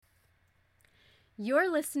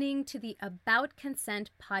You're listening to the About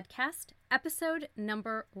Consent podcast, episode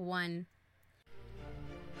number 1.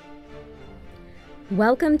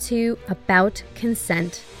 Welcome to About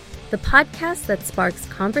Consent, the podcast that sparks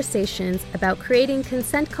conversations about creating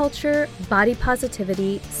consent culture, body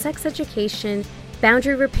positivity, sex education,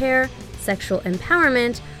 boundary repair, sexual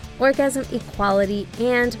empowerment, orgasm equality,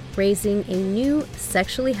 and raising a new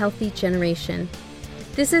sexually healthy generation.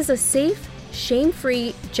 This is a safe,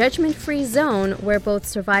 shame-free, judgment-free zone where both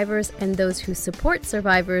survivors and those who support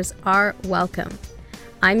survivors are welcome.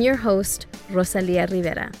 I'm your host, Rosalia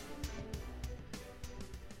Rivera.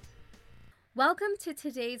 Welcome to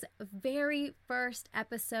today's very first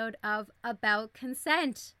episode of About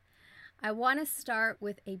Consent. I want to start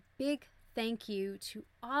with a big thank you to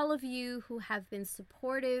all of you who have been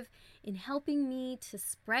supportive in helping me to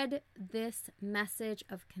spread this message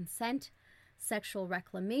of consent, sexual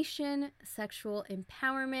reclamation, sexual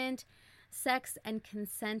empowerment, sex and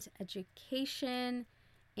consent education,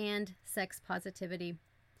 and sex positivity.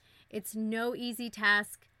 It's no easy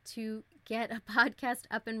task to get a podcast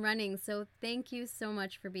up and running, so thank you so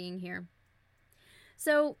much for being here.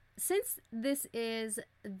 So, since this is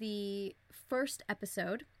the first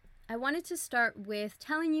episode, I wanted to start with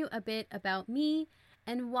telling you a bit about me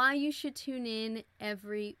and why you should tune in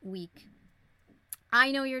every week. I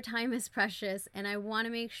know your time is precious, and I want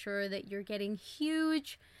to make sure that you're getting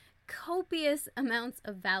huge, copious amounts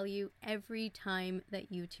of value every time that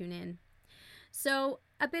you tune in. So,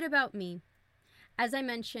 a bit about me. As I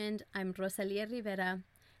mentioned, I'm Rosalia Rivera,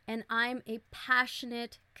 and I'm a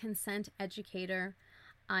passionate consent educator.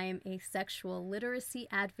 I am a sexual literacy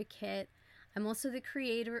advocate. I'm also the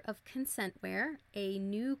creator of Consentwear, a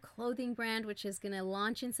new clothing brand which is going to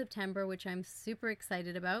launch in September, which I'm super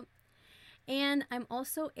excited about. And I'm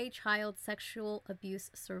also a child sexual abuse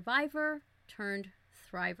survivor turned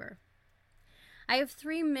thriver. I have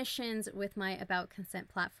 3 missions with my About Consent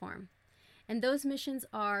platform. And those missions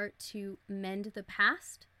are to mend the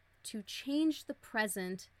past, to change the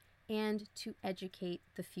present, and to educate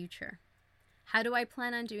the future. How do I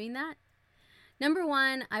plan on doing that? Number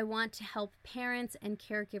 1, I want to help parents and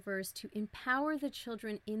caregivers to empower the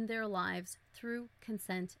children in their lives through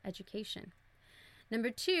consent education. Number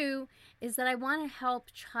 2 is that I want to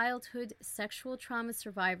help childhood sexual trauma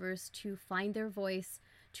survivors to find their voice,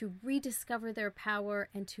 to rediscover their power,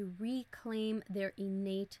 and to reclaim their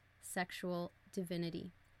innate sexual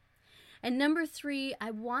divinity. And number 3,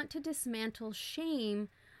 I want to dismantle shame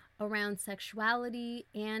around sexuality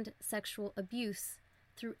and sexual abuse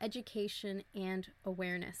through education and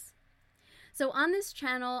awareness. So on this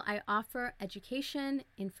channel, I offer education,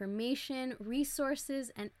 information, resources,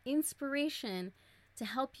 and inspiration to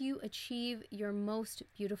help you achieve your most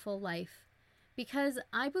beautiful life, because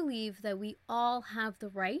I believe that we all have the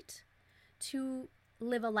right to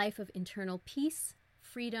live a life of internal peace,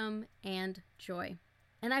 freedom, and joy.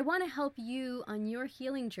 And I want to help you on your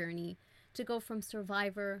healing journey to go from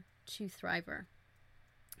survivor to thriver.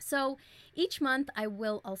 So each month I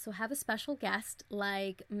will also have a special guest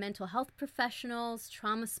like mental health professionals,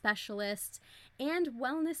 trauma specialists, and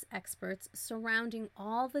wellness experts surrounding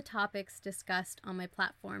all the topics discussed on my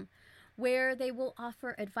platform, where they will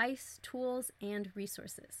offer advice, tools, and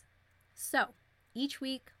resources. So each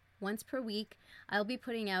week, once per week, I'll be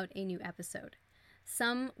putting out a new episode.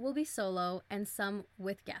 Some will be solo and some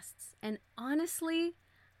with guests. And honestly,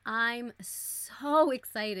 I'm so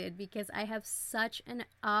excited because I have such an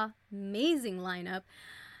amazing lineup.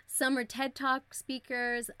 Some are TED Talk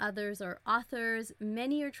speakers, others are authors,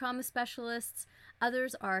 many are trauma specialists,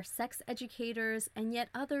 others are sex educators, and yet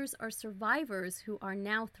others are survivors who are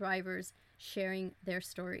now thrivers sharing their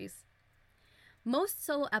stories. Most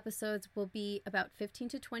solo episodes will be about 15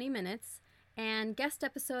 to 20 minutes, and guest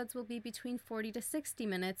episodes will be between 40 to 60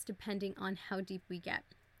 minutes depending on how deep we get.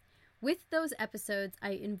 With those episodes,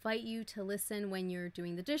 I invite you to listen when you're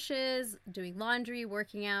doing the dishes, doing laundry,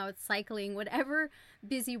 working out, cycling, whatever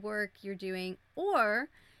busy work you're doing, or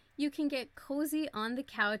you can get cozy on the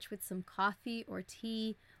couch with some coffee or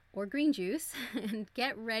tea or green juice and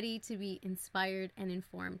get ready to be inspired and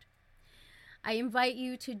informed. I invite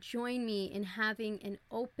you to join me in having an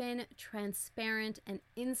open, transparent, and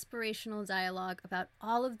inspirational dialogue about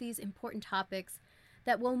all of these important topics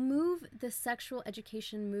that will move the sexual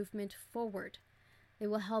education movement forward. They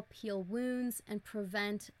will help heal wounds and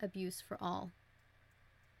prevent abuse for all.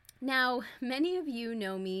 Now, many of you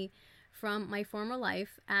know me from my former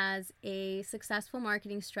life as a successful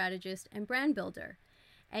marketing strategist and brand builder.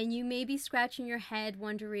 And you may be scratching your head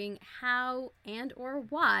wondering how and or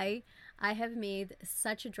why I have made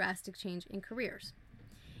such a drastic change in careers.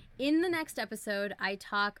 In the next episode, I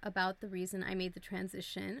talk about the reason I made the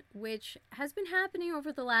transition, which has been happening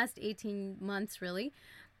over the last 18 months, really.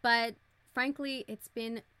 But frankly, it's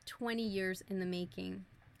been 20 years in the making.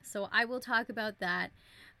 So I will talk about that.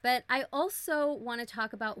 But I also want to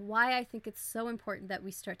talk about why I think it's so important that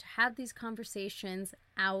we start to have these conversations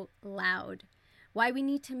out loud, why we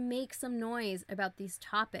need to make some noise about these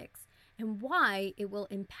topics, and why it will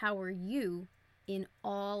empower you in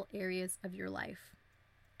all areas of your life.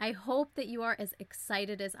 I hope that you are as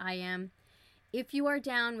excited as I am. If you are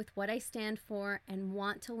down with what I stand for and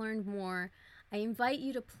want to learn more, I invite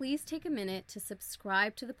you to please take a minute to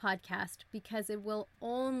subscribe to the podcast because it will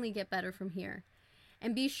only get better from here.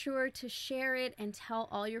 And be sure to share it and tell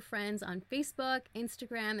all your friends on Facebook,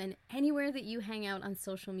 Instagram, and anywhere that you hang out on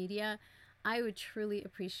social media. I would truly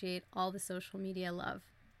appreciate all the social media love.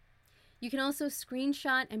 You can also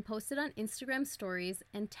screenshot and post it on Instagram stories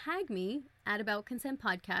and tag me at About Consent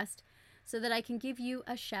Podcast so that I can give you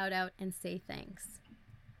a shout out and say thanks.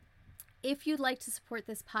 If you'd like to support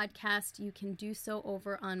this podcast, you can do so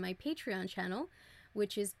over on my Patreon channel,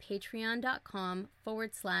 which is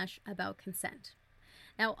patreon.com/aboutconsent.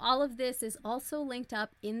 Now, all of this is also linked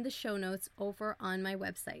up in the show notes over on my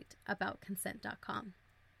website, aboutconsent.com.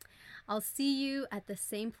 I'll see you at the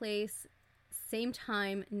same place, same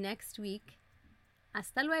time next week.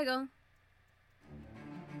 Hasta luego.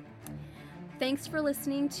 Thanks for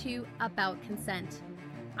listening to About Consent.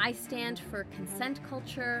 I stand for consent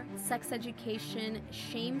culture, sex education,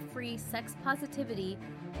 shame-free sex positivity,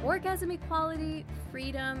 orgasm equality,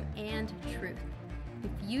 freedom, and truth.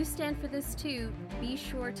 If you stand for this too, be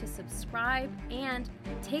sure to subscribe and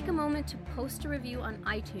take a moment to post a review on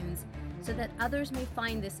iTunes so that others may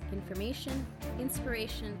find this information,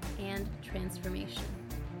 inspiration, and transformation.